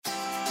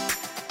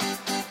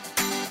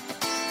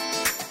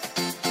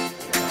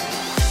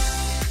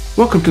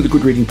Welcome to the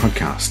Good Reading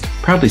Podcast,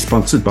 proudly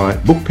sponsored by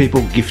Book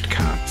People Gift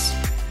Cards.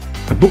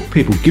 A Book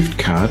People gift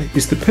card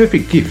is the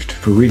perfect gift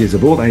for readers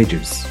of all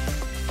ages.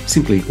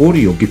 Simply order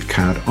your gift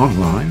card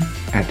online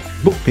at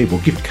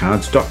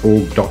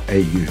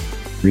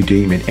bookpeoplegiftcards.org.au.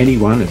 Redeem at any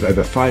one of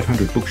over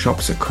 500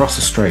 bookshops across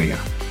Australia.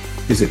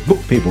 Visit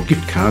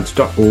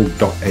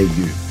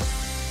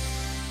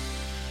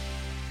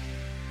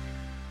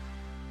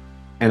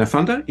bookpeoplegiftcards.org.au. Anna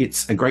Funder,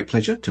 it's a great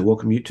pleasure to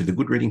welcome you to the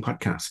Good Reading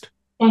Podcast.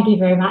 Thank you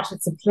very much.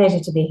 It's a pleasure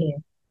to be here.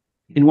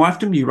 In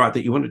Wifedom, you write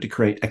that you wanted to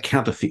create a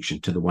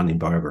counter-fiction to the one in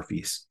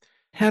biographies.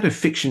 How do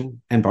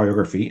fiction and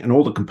biography and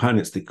all the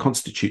components that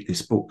constitute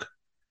this book,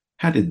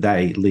 how did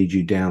they lead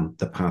you down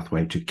the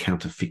pathway to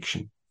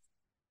counter-fiction?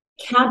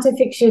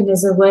 Counter-fiction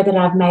is a word that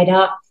I've made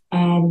up,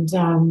 and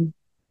I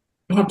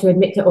have to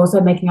admit to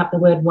also making up the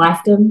word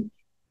wifedom,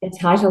 the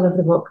title of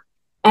the book.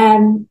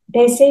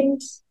 They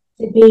seemed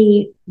to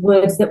be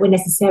words that were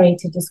necessary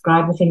to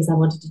describe the things I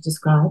wanted to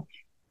describe.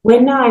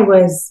 When I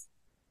read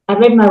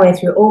my way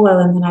through Orwell,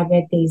 and then I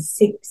read these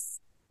 6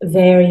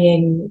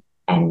 varying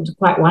and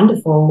quite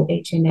wonderful,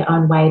 each in their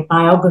own way,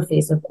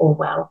 biographies of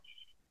Orwell.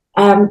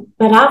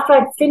 But after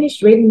I'd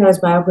finished reading those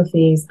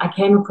biographies, I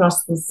came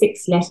across the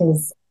 6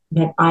 letters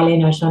that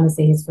Eileen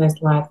O'Shaughnessy, his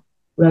first wife,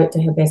 wrote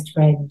to her best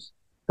friend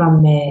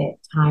from their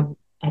time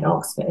at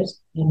Oxford.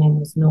 Her name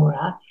was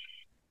Nora.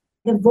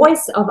 The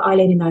voice of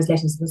Eileen in those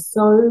letters was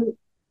so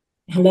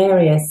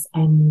hilarious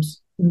and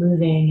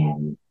moving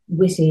and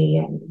witty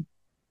and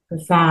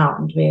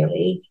profound,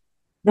 really,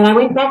 that I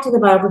went back to the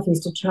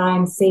biographies to try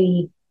and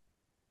see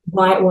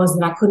why it was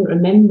that I couldn't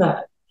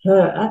remember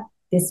her,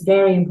 this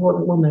very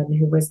important woman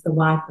who was the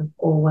wife of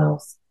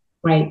Orwell's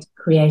great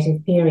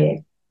creative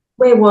period.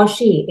 Where was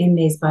she in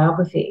these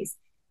biographies?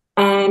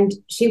 And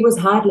she was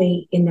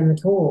hardly in them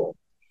at all,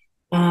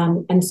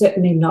 and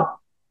certainly not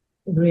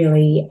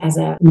really as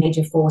a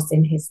major force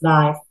in his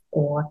life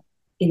or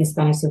in the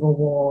Spanish Civil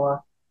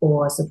War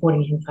or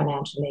supporting him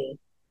financially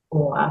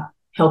or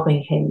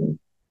helping him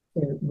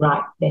to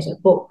write better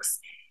books.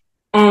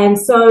 And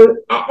so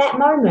at that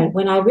moment,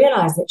 when I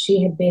realized that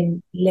she had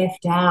been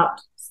left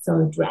out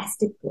so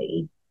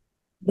drastically,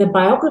 the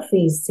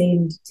biographies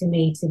seemed to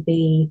me to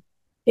be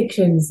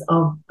fictions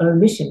of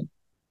omission.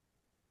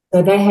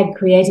 So they had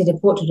created a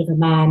portrait of a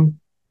man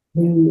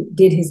who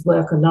did his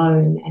work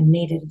alone and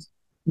needed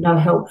no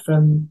help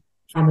from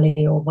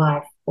family or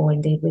wife or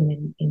indeed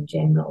women in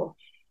general.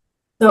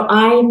 So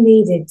I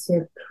needed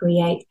to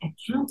create a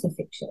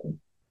counterfiction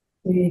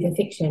to the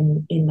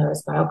fiction in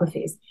those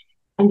biographies.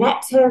 And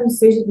that term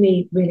suited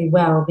me really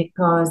well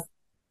because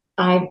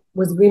I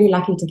was really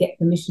lucky to get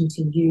permission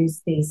to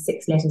use these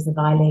 6 letters of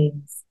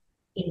Eileen's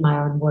in my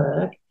own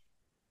work.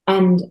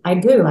 And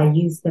I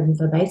use them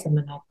verbatim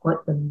and I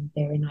quote them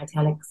there in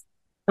italics.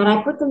 But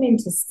I put them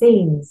into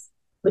scenes,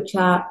 which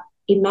are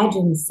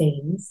imagined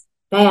scenes.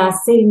 They are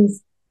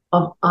scenes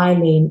of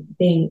Eileen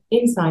being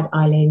inside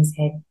Eileen's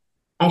head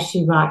as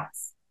she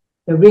writes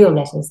the real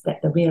letters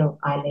that the real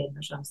Eileen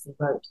O'Shaughnessy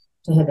wrote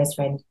to her best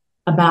friend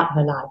about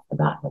her life,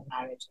 about her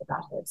marriage,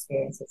 about her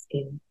experiences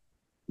in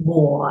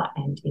war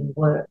and in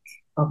work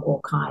of all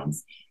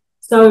kinds.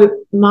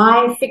 So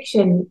my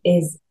fiction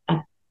is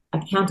a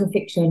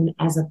counterfiction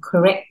as a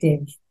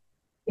corrective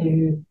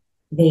to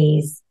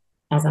these,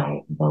 as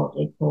I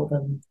boldly call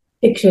them,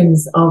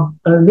 fictions of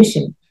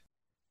omission.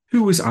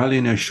 Who was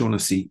Eileen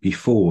O'Shaughnessy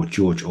before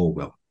George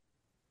Orwell?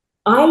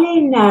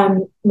 Eileen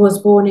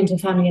was born into a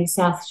family in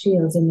South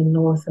Shields in the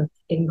north of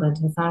England.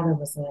 Her father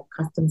was a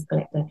customs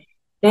collector.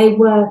 They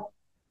were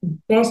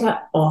better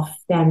off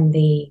than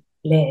the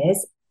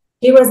Blairs.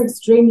 She was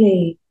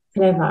extremely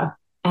clever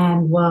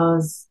and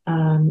was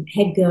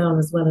head girl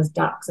as well as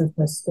dux of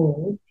her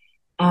school.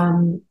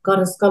 Got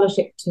a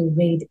scholarship to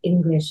read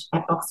English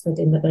at Oxford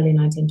in the early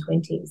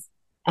 1920s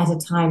at a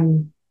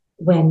time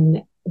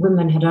when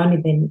women had only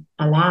been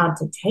allowed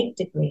to take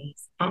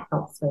degrees at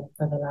Oxford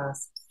for the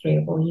last 3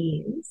 or 4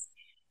 years.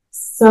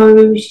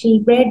 So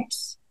she read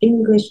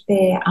English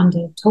there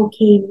under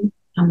Tolkien,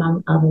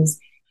 among others.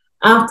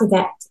 After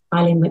that,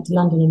 Eileen went to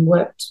London and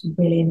worked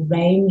really in a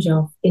range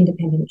of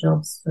independent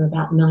jobs for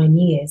about 9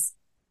 years.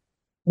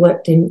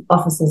 Worked in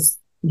offices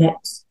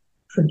that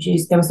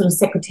produced, they were sort of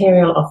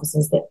secretarial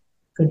offices that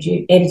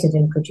edited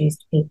and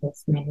produced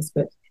people's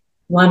manuscripts.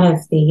 One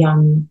of the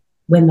young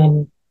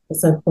women, the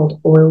so-called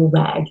oil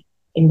rag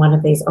in one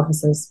of these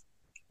offices,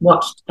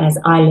 watched as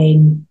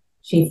Eileen,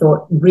 she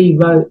thought,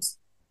 rewrote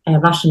a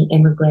Russian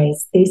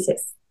emigre's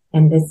thesis.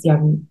 And this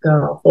young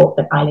girl thought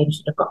that Eileen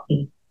should have got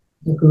the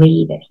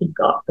degree that he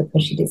got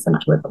because she did so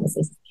much work on the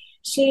thesis.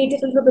 She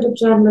did a little bit of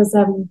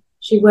journalism.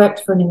 She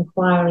worked for an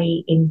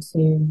inquiry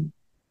into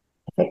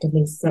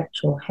effectively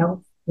sexual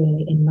health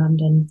really in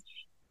London.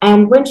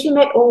 And when she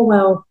met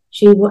Orwell,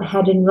 she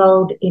had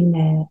enrolled in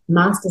a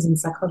master's in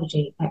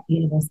psychology at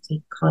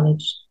University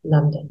College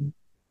London.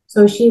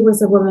 So she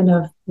was a woman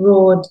of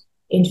broad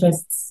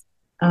interests,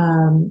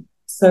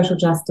 social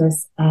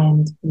justice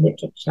and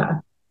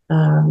literature,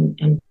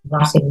 and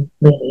writing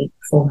really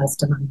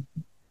foremost among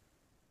them.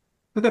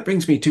 Well, that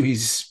brings me to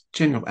his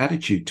general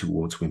attitude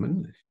towards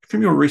women.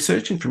 From your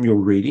research and from your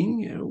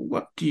reading,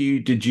 what do you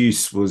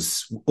deduce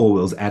was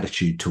Orwell's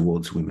attitude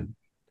towards women?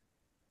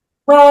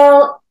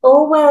 Well,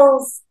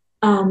 Orwell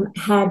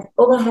had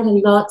a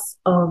lot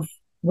of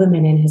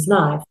women in his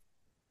life.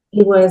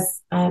 He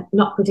was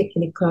not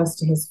particularly close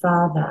to his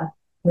father,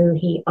 who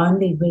he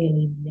only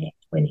really met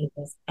when he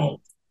was 8.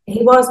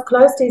 He was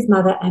close to his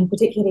mother and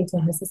particularly to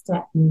her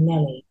sister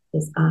Nellie,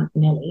 his aunt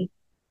Nellie,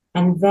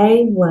 and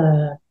they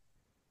were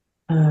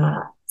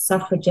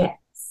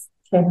suffragettes,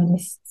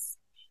 feminists.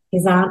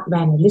 His aunt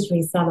ran a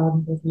literary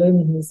salon with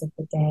luminaries of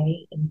the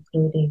day,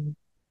 including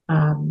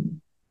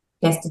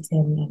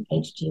Chesterton and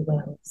H.G.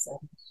 Wells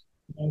and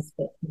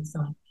Nesbit and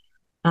so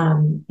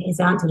on. His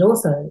aunt had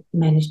also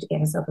managed to get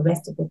herself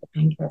arrested with the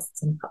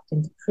Pankhursts and popped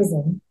into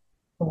prison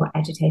for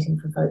agitating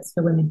for votes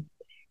for women.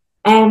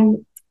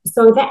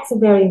 So that's a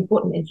very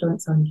important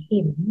influence on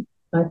him,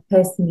 both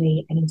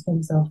personally and in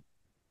terms of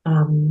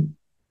the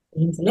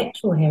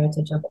intellectual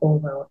heritage of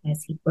Orwell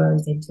as he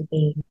grows into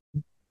being,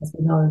 as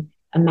we know,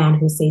 a man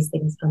who sees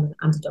things from an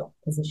underdog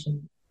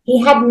position.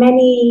 He had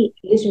many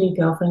literary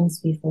girlfriends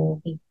before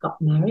he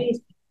got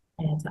married.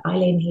 To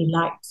Eileen, he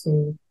liked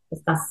to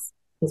discuss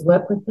his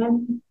work with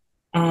them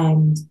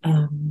and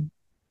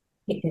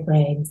pick their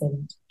brains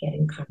and get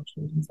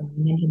encouragement and so on.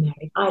 And then he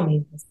married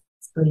Eileen, this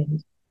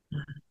brilliant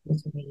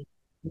literary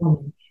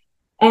woman.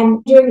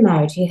 And during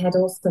marriage, he had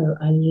also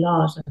a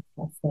lot of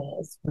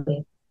affairs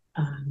with,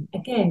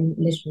 again,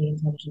 literary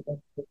intelligent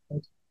women who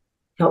could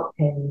help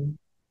him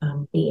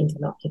be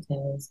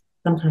interlocutors,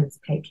 sometimes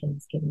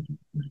patrons, giving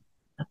him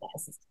other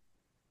assistance.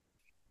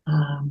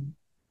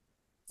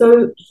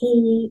 So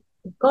he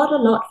got a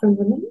lot from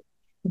women,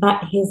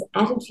 but his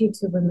attitude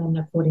to women,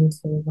 according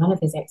to one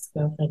of his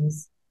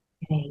ex-girlfriends,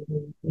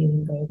 who knew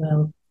him very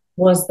well,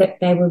 was that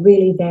they were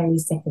really very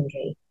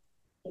secondary.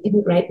 He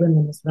didn't rate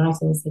women as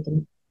writers. He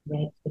didn't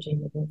rate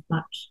Virginia Woolf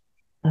much,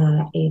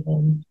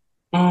 even.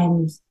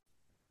 And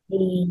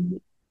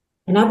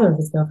another of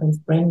his girlfriends,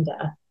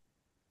 Brenda,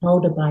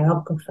 told a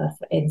biographer,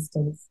 for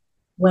instance,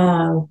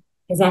 well,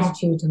 his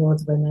attitude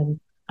towards women,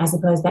 I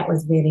suppose that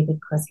was really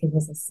because he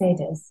was a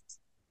sadist.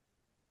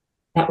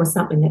 That was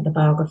something that the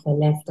biographer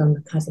left on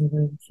the cutting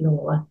room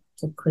floor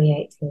to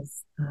create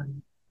his,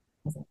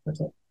 as I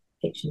put it,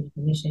 fiction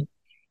of omission.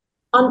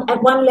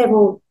 At one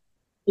level,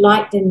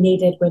 liked and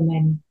needed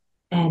women,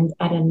 and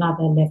at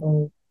another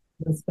level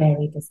was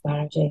very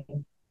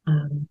disparaging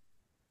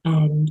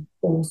and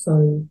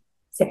also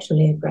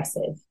sexually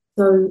aggressive.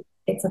 So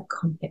it's a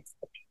complex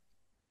book.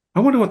 I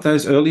wonder what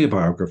those earlier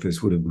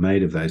biographers would have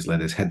made of those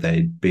letters had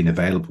they been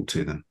available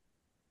to them.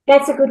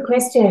 That's a good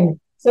question.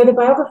 So the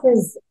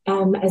biographers,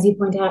 as you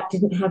point out,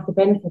 didn't have the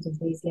benefit of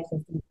these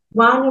letters.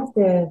 One of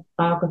the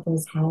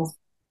biographers has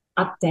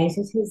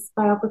updated his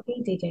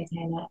biography, D.J.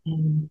 Taylor,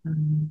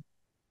 and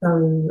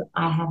so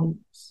I haven't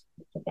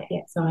looked at that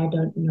yet, so I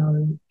don't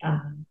know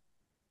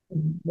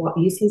what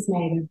use he's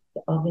made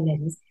of the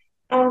letters.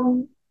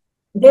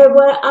 There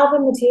were other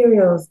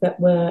materials that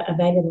were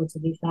available to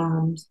be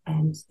found,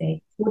 and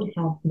they could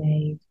have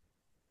made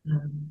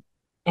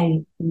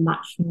a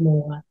much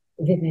more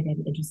vivid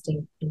and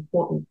interesting,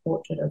 important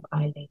portrait of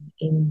Eileen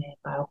in their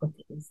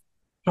biographies,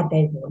 had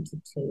they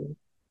wanted to.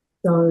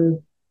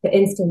 So, for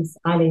instance,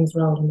 Eileen's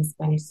role in the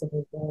Spanish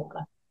Civil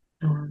War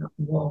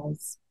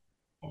was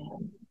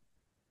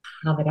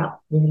covered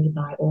up really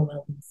by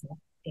Orwell himself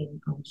in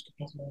Homage to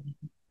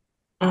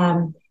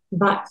Catalonia.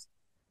 But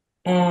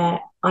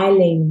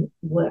Eileen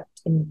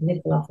worked in the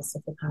political office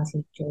of the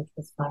party George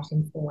was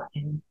fighting for,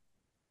 and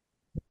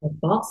the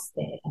boss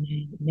there,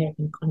 an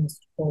American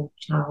economist called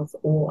Charles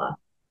Orr,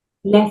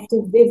 left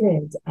a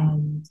vivid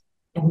and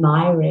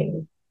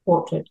admiring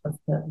portrait of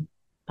her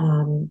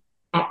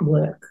at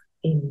work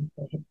in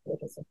the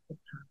headquarters of the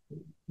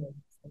party during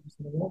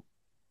the war.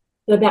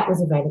 So that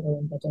was available,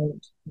 and they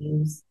don't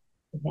use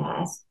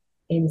that.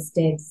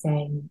 Instead,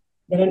 saying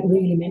they don't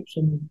really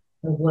mention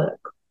her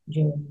work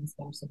during the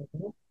Spanish Civil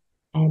War,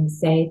 and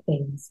say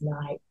things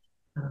like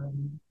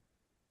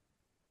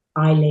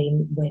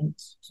Eileen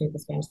went to the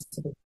Spanish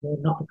Civil War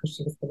not because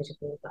she was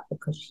political, but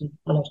because she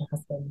followed her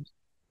husband.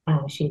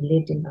 She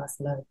lived in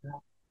Barcelona,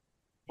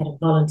 had a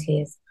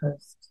volunteer's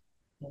post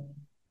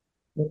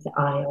with the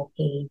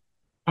ILP,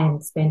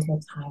 and spent her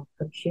time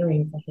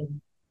procuring for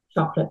him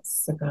chocolates,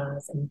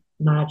 cigars, and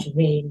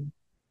margarine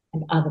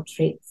and other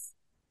treats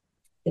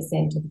to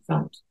send to the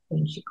front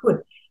when she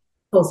could.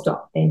 Full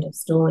stop, end of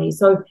story.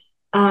 So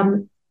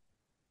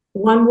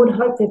one would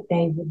hope that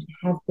they would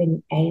have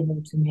been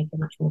able to make a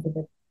much more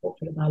vivid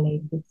portrait of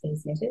Eileen with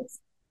these letters.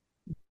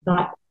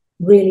 But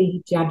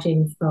really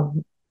judging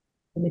from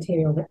the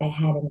material that they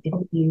had and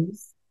didn't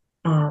use,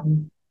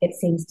 it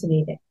seems to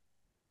me that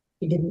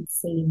it didn't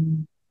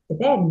seem to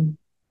them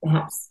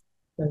perhaps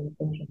very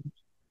important.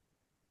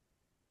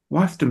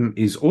 Wifedom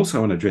is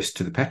also an address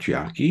to the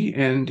patriarchy,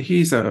 and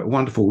here's a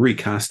wonderful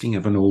recasting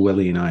of an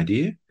Orwellian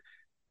idea: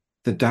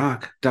 the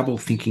dark,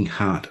 double-thinking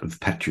heart of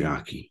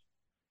patriarchy.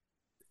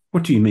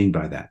 What do you mean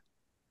by that?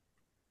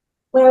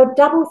 Well,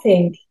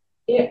 doublethink,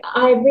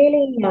 I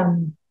really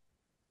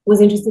was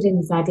interested in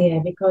this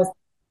idea because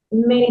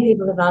Many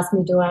people have asked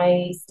me, do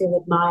I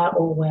still admire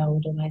Orwell?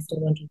 Do I still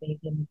want to read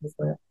him and his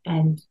work?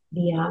 And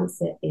the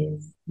answer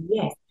is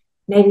yes.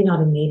 Maybe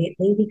not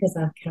immediately because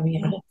I'm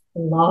coming out of a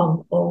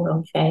long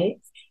Orwell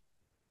phase,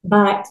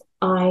 but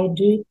I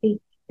do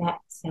think that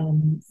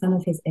some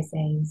of his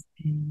essays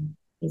and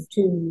his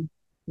two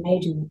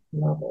major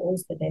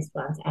novels, the best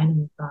ones,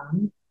 Animal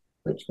Farm,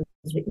 which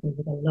was written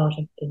with a lot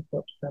of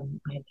input from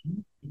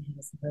Eileen and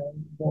has her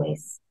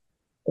voice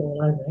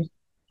all over it,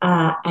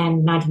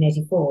 and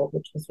 1984,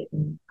 which was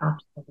written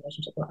after the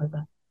relationship was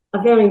over,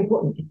 are very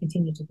important and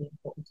continue to be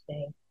important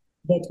today.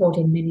 They're taught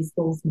in many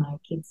schools. My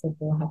kids have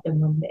all had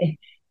them on their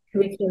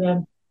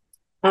curriculum.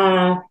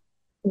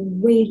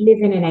 We live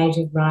in an age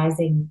of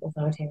rising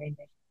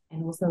authoritarianism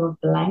and also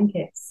of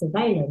blanket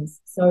surveillance.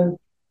 So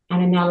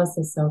an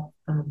analysis of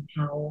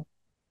how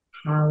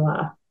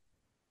power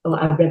or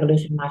a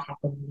revolution might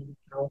happen when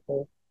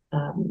powerful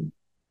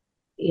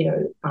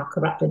are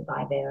corrupted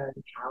by their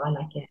own power,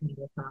 like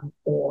Animal Farm,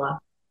 or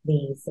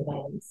the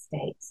surveillance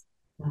state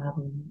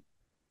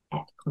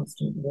at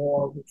constant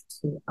war with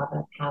two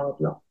other power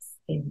blocks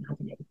in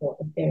 1984,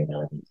 are very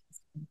relevant.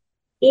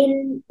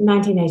 In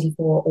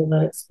 1984,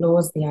 Orwell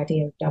explores the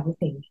idea of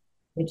doublethink,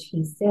 which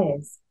he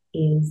says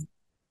is,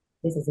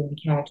 this is in the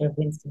character of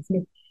Winston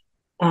Smith,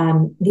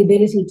 the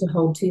ability to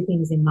hold two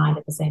things in mind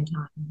at the same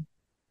time.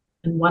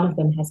 And one of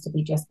them has to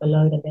be just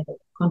below the level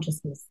of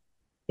consciousness,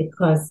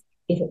 because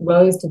if it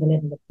rose to the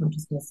level of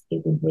consciousness,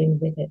 it would bring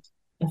with it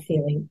a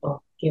feeling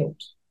of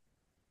guilt.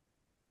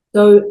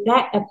 So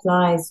that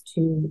applies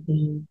to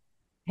the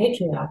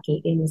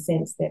patriarchy in the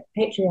sense that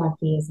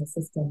patriarchy is a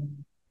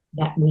system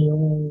that we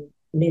all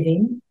live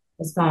in.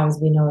 As far as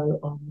we know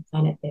on the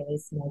planet, there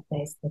is no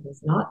place that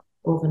is not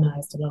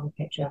organized along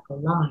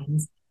patriarchal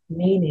lines,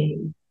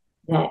 meaning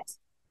that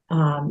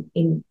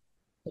to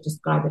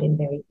describe it in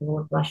very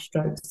broad brush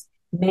strokes,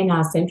 men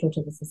are central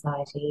to the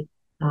society,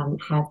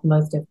 have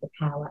most of the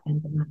power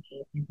and the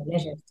money and the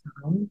leisure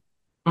time,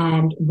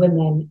 and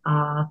women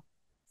are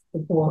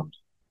support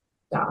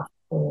staff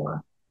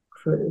or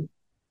crew,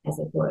 as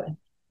it were.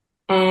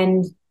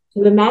 And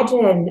to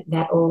imagine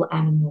that all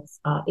animals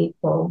are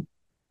equal,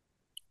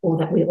 or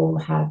that we all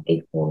have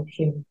equal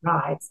human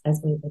rights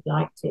as we would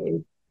like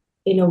to,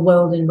 in a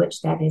world in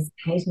which that is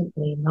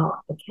patently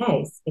not the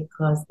case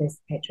because this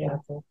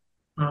patriarchal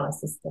power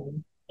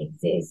system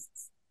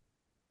exists,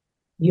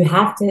 you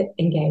have to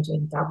engage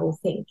in double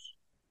think.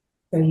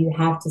 So you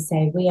have to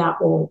say we are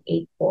all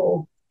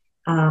equal,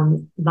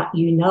 but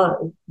you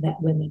know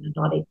that women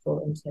are not equal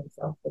in terms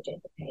of the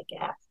gender pay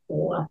gap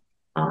or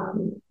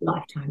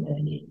lifetime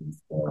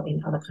earnings, or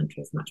in other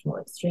countries much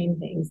more extreme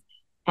things.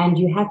 And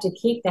you have to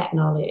keep that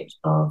knowledge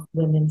of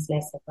women's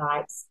lesser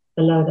rights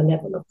below the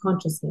level of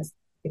consciousness,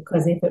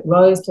 because if it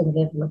rose to the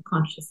level of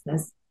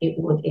consciousness, it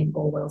would, in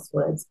Orwell's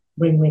words,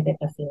 bring with it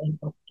a feeling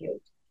of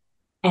guilt.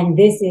 And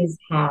this is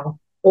how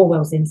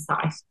Orwell's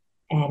insight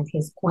and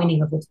his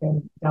coining of the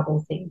term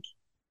doublethink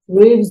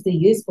proves the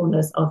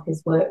usefulness of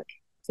his work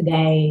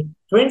today,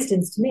 for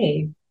instance, to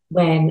me,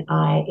 when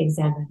I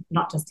examine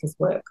not just his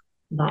work,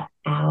 but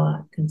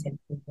our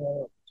contemporary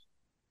world.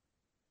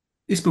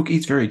 This book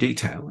is very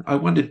detailed. I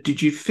wondered,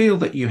 did you feel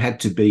that you had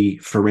to be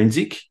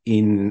forensic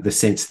in the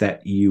sense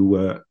that you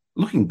were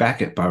looking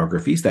back at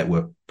biographies that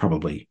were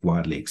probably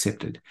widely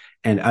accepted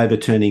and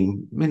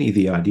overturning many of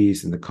the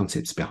ideas and the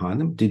concepts behind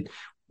them?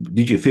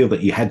 Did you feel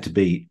that you had to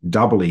be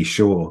doubly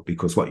sure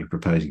because what you're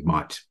proposing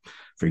might,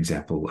 for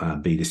example,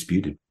 be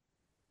disputed?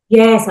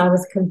 Yes, I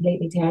was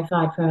completely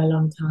terrified for a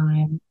long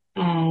time.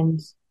 And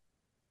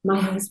my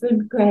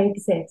husband, Greg,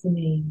 said to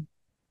me,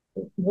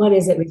 what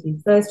is it with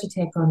you? First you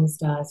take on the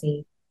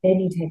Stasi,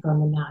 then you take on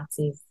the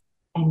Nazis,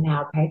 and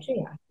now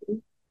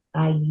patriarchy.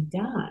 Are you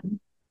done?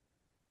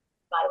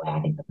 By the way,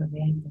 I think I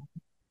probably am done.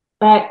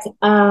 But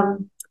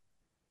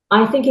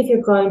I think if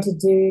you're going to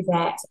do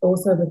that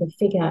also with a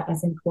figure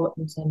as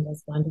important and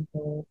as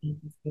wonderful and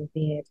as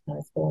revered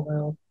as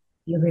Orwell,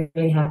 you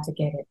really have to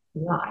get it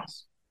right.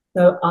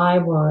 So I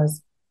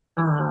was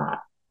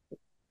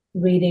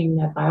reading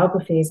their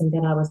biographies, and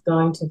then I was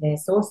going to their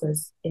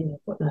sources in their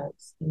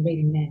footnotes and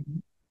reading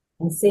them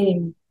and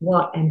seeing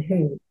what and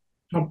who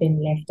had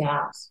been left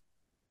out.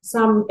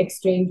 Some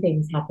extreme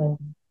things happened,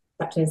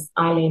 such as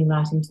Eileen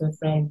writing to a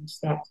friend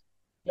that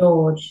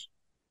George,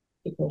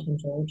 he called him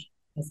George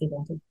as he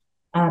wanted,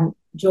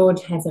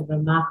 George has a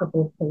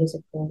remarkable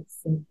political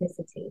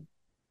simplicity.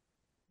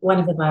 One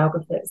of the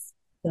biographers,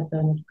 Sir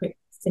Bernard Crick,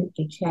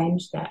 simply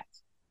changed that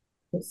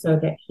so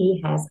that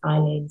he has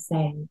Eileen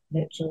saying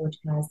that George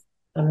has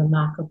a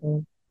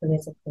remarkable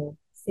political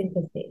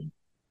sympathy.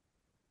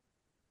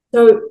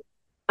 So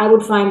I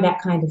would find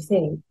that kind of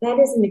thing. That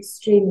is an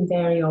extreme and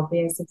very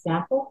obvious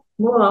example.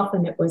 More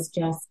often it was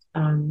just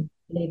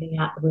leaving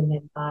out the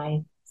women by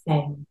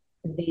saying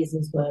the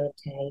visas were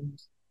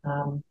obtained,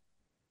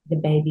 the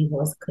baby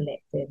was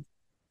collected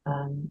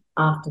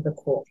after the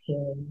court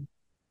hearing,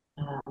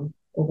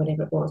 or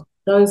whatever it was.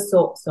 Those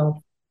sorts of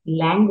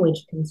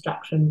language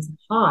constructions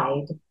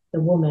hide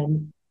the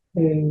woman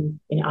who,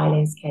 in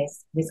Eileen's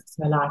case, risks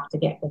her life to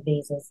get the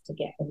visas, to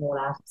get them all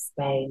out of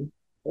Spain,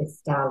 with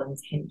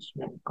Stalin's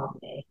henchmen on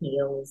their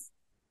heels,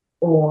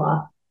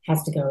 or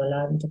has to go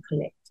alone to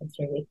collect a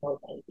 3-week-old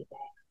baby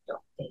they're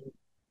adopting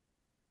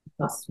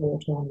across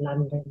war-torn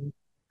London,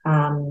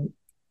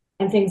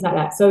 and things like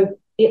that. So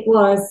it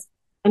was,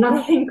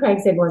 another thing Craig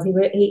said was,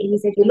 he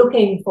said, you're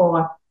looking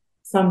for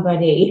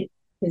somebody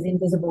who's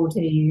invisible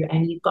to you,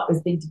 and you've got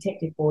this big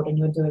detective board and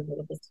you're doing all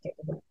of this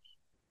detective work.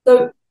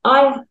 So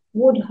I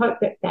would hope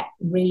that that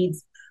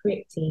reads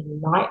pretty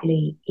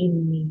lightly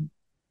in the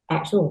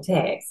actual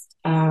text.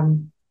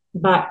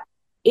 But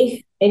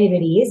if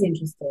anybody is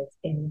interested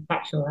in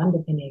factual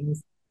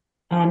underpinnings,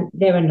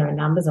 there are no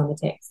numbers on the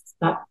texts,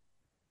 but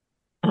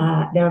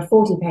there are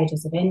 40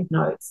 pages of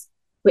endnotes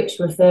which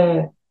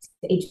refer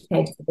to each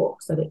page of the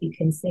book, so that you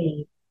can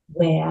see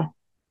where,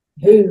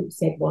 who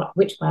said what,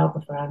 which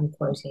biographer I'm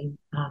quoting,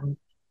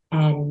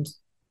 and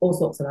all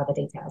sorts of other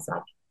details,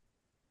 like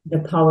the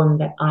poem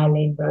that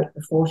Eileen wrote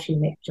before she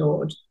met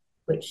George,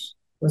 which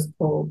was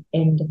called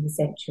End of the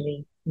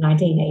Century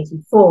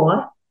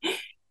 1984,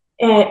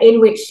 in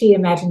which she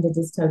imagined a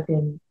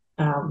dystopian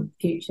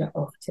future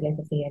of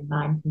telepathy and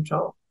mind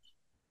control.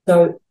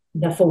 So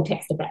the full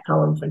text of that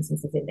poem, for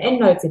instance, is in the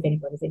endnotes if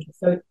anybody's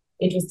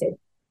interested.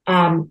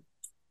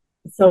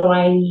 So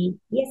I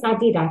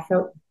did. I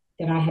felt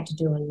that I had to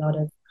do a lot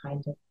of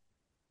kind of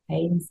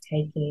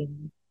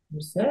painstaking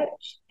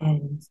research,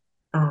 and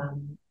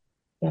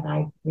that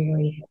I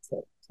really had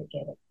to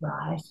get it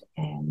right.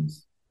 And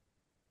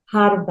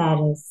part of that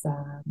is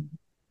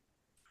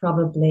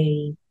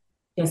probably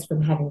just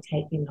from having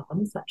taken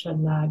on such a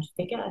large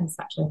figure and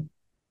such a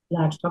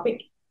large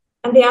topic.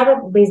 And the other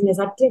reason is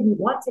I didn't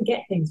want to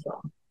get things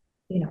wrong.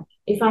 You know,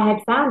 if I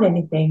had found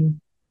anything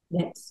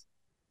that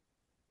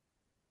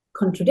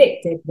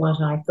contradicted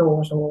what I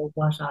thought or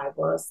what I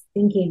was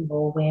thinking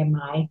or where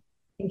my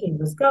thinking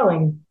was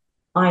going,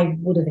 I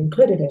would have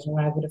included it, or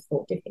I would have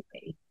thought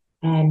differently.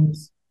 And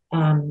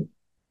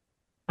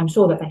I'm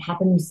sure that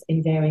happens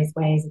in various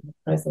ways in the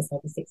process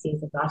over 6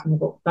 years of writing the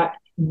book. But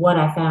what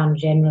I found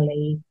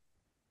generally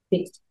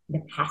fit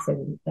the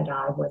pattern that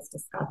I was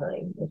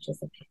discovering, which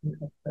is a pattern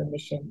of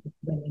omission of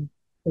women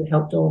who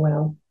helped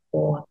Orwell,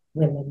 or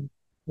women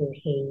who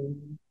he,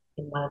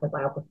 in one of the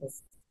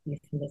biographers'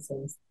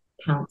 euphemisms,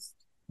 pounced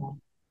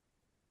on.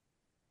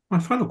 My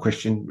final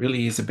question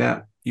really is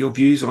about your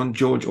views on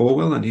George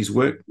Orwell and his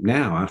work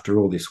now after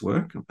all this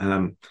work.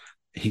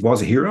 He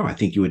was a hero. I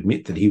think you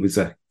admit that he was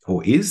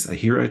or is a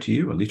hero to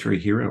you, a literary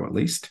hero at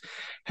least.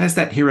 Has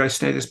that hero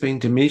status been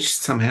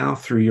diminished somehow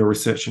through your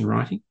research and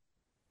writing?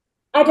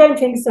 I don't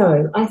think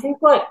so. I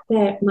think what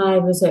my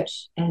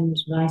research and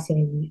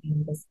writing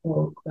in this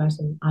book,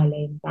 writing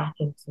Eileen back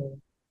into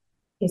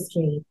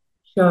history,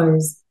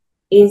 shows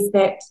is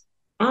that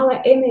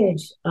our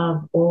image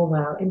of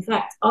Orwell, in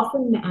fact,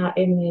 often our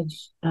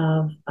image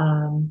of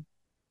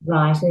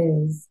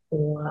writers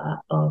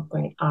or of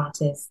great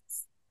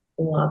artists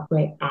or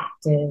great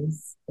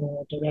actors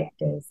or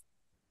directors,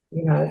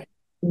 you know,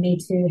 Me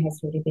Too has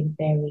really been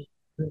very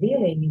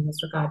revealing in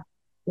this regard.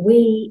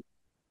 We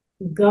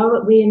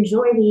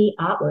enjoy the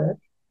artwork,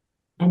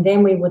 and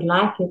then we would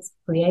like its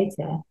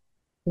creator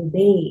to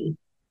be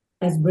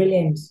as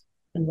brilliant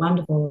and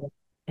wonderful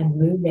and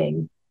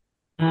moving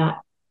as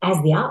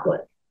the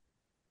artwork.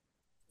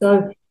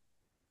 So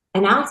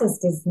an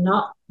artist is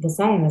not the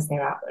same as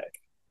their artwork.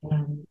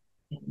 And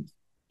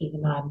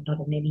even though I'm not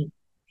in any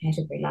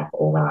category like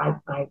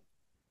Orwell,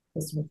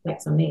 this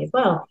reflects on me as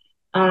well.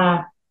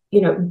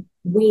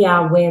 We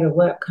are where the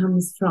work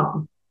comes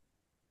from.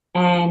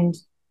 And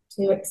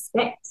to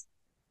expect,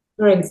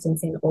 for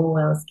instance, in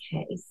Orwell's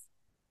case,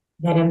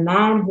 that a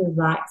man who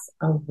writes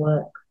a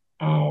work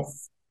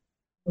as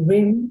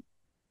grim,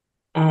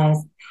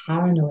 as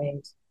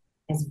paranoid,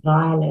 as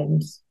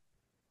violent,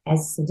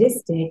 as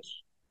sadistic,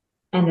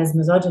 and as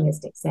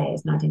misogynistic, say,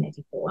 as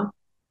 1984,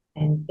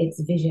 and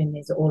its vision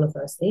is all of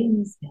those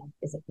things and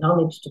is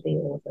acknowledged to be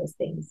all of those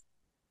things,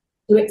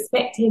 to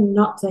expect him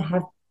not to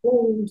have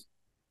pulled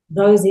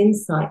those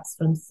insights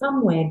from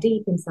somewhere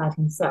deep inside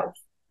himself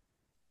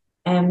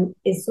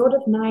is sort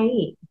of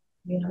naive.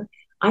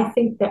 I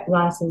think that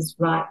writers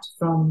write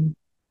from,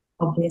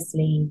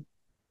 obviously,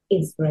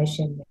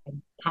 inspiration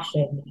and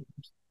passion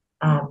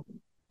and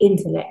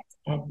intellect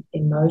and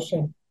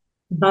emotion,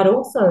 but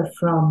also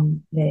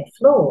from their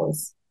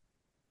flaws,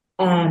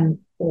 or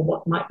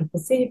what might be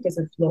perceived as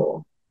a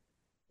flaw.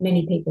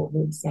 Many people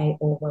would say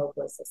Orwell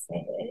was a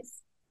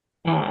sadist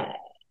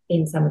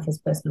in some of his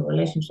personal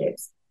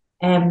relationships.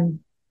 And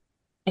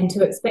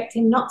to expect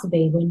him not to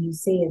be when you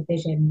see a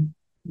vision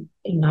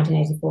in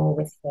 1984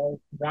 with the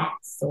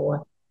rats,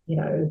 or,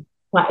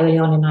 quite early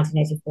on in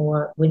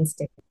 1984,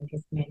 Winston,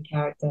 his main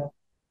character,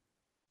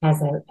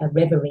 has a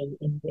reverie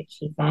in which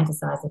he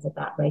fantasizes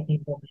about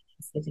raping a woman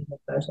and slitting her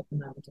throat at the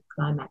moment of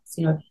climax.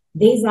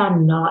 These are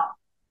not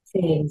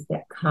things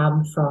that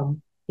come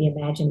from the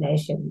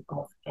imagination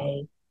of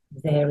a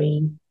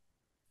very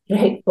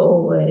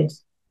straightforward,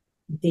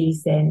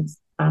 decent,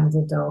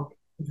 underdog,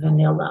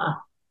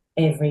 vanilla,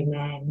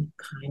 everyman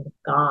kind of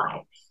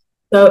guy.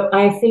 So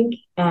I think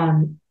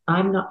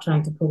I'm not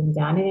trying to pull him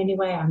down in any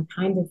way. I'm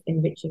kind of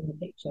enriching the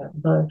picture,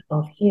 both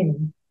of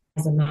him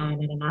as a man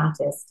and an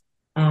artist,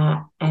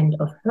 and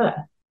of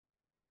her.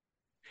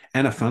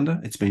 Anna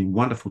Funder, it's been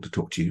wonderful to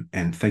talk to you,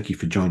 and thank you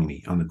for joining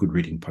me on the Good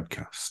Reading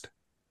Podcast.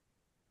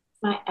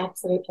 My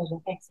absolute pleasure.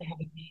 Thanks for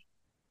having me.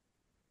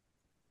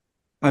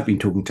 I've been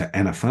talking to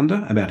Anna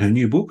Funder about her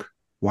new book,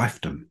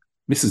 Wifedom,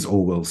 Mrs.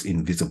 Orwell's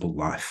Invisible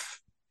Life.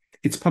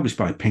 It's published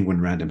by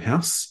Penguin Random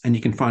House, and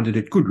you can find it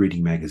at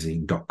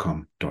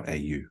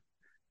goodreadingmagazine.com.au.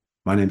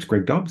 My name's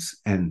Greg Dobbs,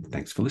 and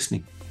thanks for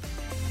listening.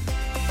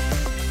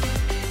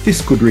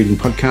 This Good Reading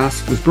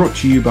Podcast was brought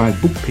to you by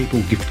Book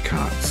People Gift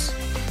Cards.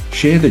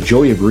 Share the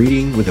joy of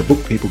reading with a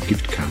Book People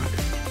gift card.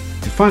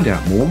 To find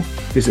out more,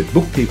 visit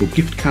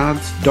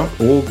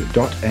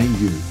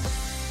bookpeoplegiftcards.org.au.